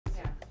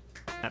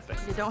that thing.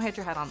 You don't hit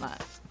your head on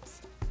that.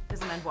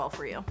 Doesn't end well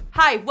for you.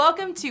 Hi,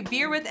 welcome to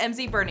Beer with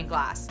MZ Burning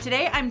Glass.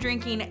 Today I'm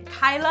drinking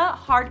Kyla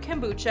Hard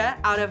Kombucha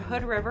out of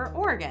Hood River,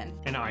 Oregon.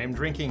 And I am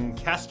drinking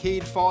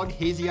Cascade Fog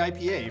Hazy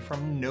IPA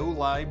from No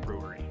Lie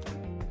Brewery.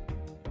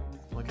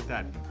 Look at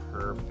that,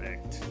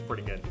 perfect.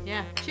 Pretty good.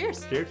 Yeah,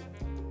 cheers. Cheers.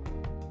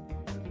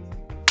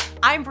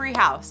 I'm Bree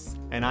House.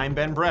 And I'm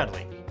Ben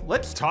Bradley.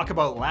 Let's talk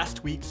about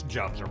last week's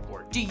jobs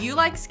report. Do you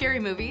like scary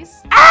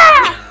movies?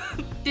 Ah!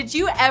 Did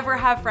you ever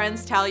have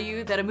friends tell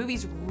you that a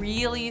movie's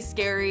really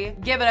scary,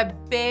 give it a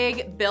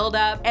big build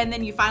up, and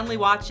then you finally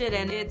watch it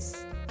and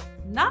it's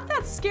not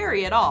that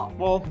scary at all?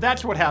 Well,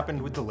 that's what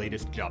happened with the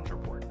latest jobs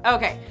report.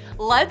 Okay,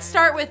 let's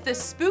start with the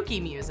spooky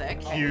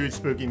music. Cue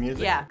spooky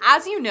music. Yeah,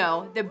 as you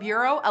know, the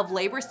Bureau of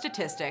Labor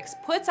Statistics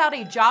puts out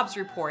a jobs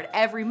report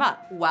every month.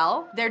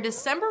 Well, their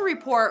December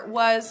report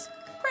was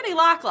pretty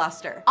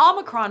lackluster.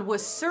 Omicron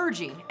was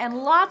surging and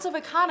lots of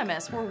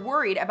economists were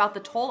worried about the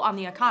toll on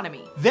the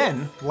economy.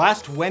 Then,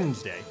 last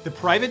Wednesday, the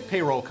private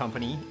payroll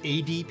company,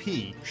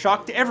 ADP,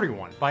 shocked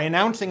everyone by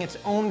announcing its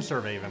own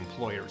survey of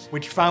employers,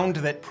 which found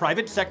that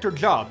private sector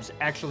jobs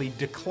actually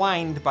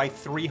declined by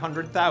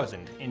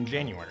 300,000 in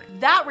January.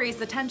 That raised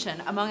the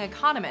tension among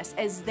economists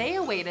as they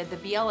awaited the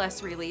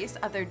BLS release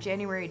of their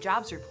January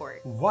jobs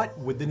report. What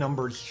would the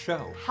numbers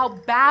show? How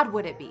bad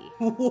would it be?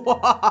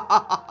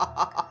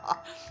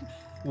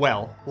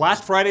 Well,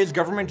 last Friday's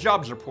government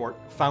jobs report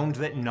found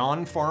that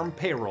non-farm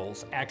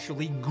payrolls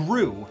actually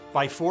grew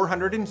by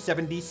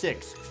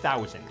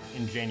 476,000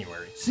 in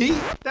January. See?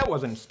 That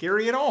wasn't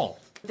scary at all.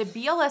 The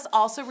BLS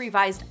also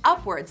revised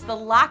upwards the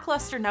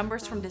lackluster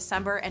numbers from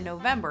December and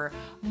November,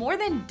 more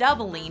than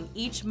doubling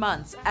each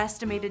month's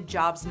estimated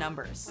jobs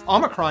numbers.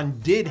 Omicron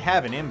did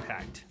have an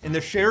impact, and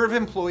the share of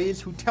employees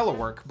who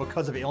telework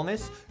because of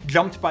illness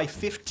jumped by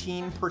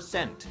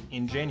 15%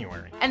 in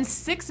January. And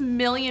 6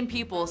 million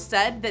people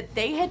said that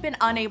they had been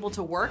unable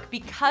to work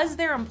because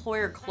their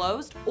employer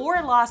closed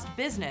or lost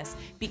business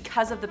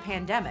because of the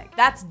pandemic.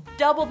 That's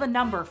double the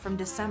number from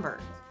December.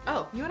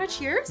 Oh, you want to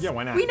cheers? Yeah,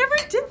 why not? We never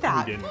did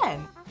that. We didn't.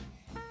 Ben.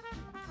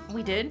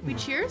 We did? We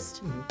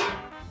cheersed?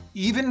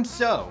 Even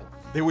so,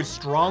 there was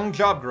strong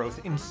job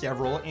growth in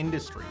several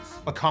industries.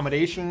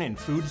 Accommodation and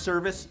food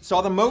service saw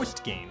the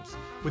most gains,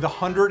 with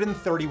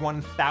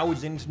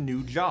 131,000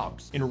 new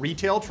jobs. In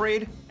retail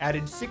trade,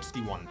 added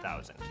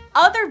 61,000.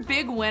 Other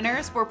big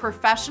winners were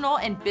professional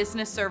and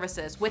business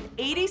services, with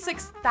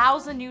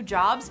 86,000 new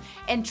jobs,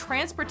 and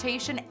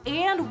transportation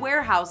and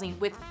warehousing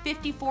with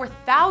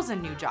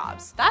 54,000 new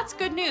jobs. That's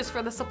good news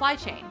for the supply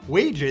chain.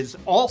 Wages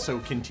also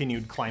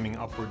continued climbing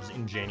upwards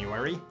in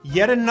January,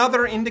 yet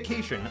another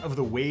indication of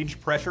the wage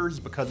pressures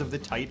because of the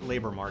tight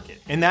labor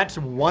market. And that's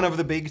one of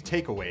the big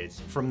takeaways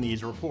from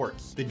these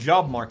reports. The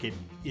job market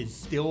is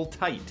still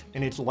tight,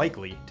 and it's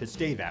likely to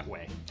stay that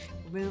way.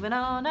 Moving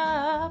on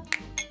up.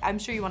 I'm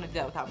sure you want to do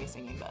that without me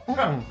singing, but.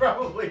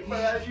 Probably, but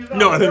as you know.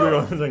 No, I think we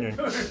want the singing.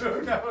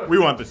 We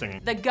want the singing.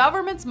 The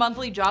government's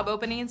monthly job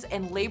openings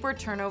and labor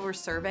turnover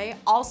survey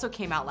also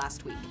came out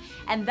last week,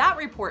 and that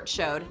report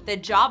showed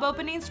that job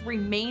openings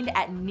remained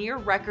at near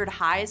record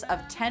highs of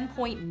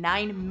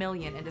 10.9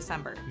 million in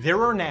December.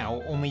 There are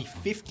now only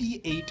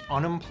 58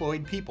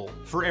 unemployed people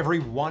for every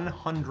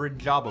 100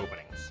 job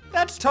openings.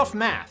 That's tough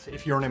math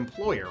if you're an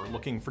employer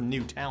looking for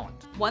new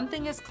talent. One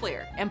thing is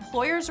clear,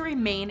 employers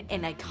remain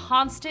in a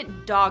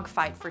constant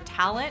dogfight for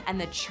talent, and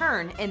the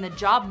churn in the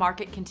job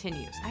market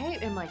continues. I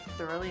am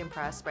thoroughly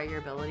impressed by your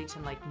ability to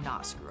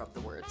not screw up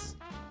the words.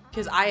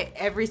 Because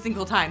every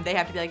single time they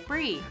have to be like,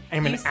 Bree.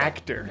 I'm an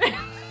actor.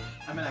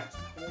 I'm an actor.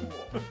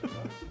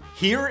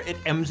 Here at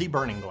MZ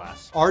Burning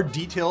Glass, our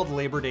detailed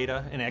labor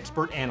data and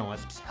expert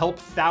analysts help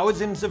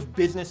thousands of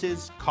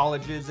businesses,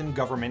 colleges, and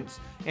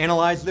governments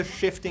analyze the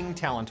shifting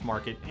talent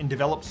market and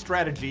develop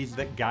strategies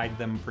that guide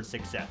them for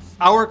success.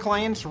 Our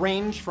clients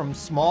range from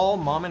small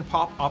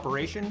mom-and-pop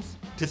operations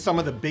to some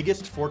of the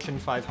biggest Fortune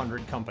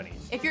 500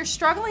 companies. If you're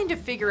struggling to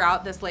figure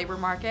out this labor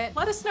market,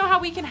 let us know how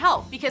we can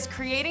help, because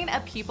creating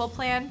a people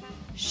plan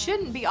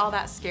shouldn't be all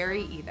that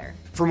scary either.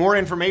 For more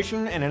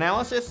information and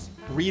analysis,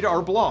 read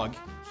our blog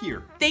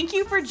here. Thank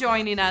you for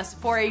joining us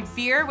for a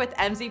Beer with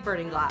MZ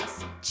Burning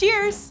Glass.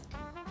 Cheers!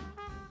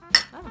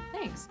 Oh,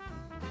 thanks.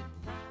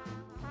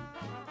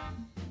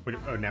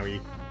 Oh, now we...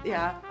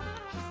 Yeah.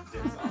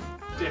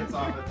 Dance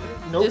off.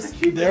 Nope.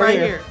 Just Down right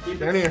here. here.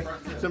 Down here.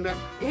 Some down.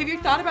 Have you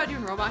thought about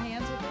doing robot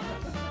hands with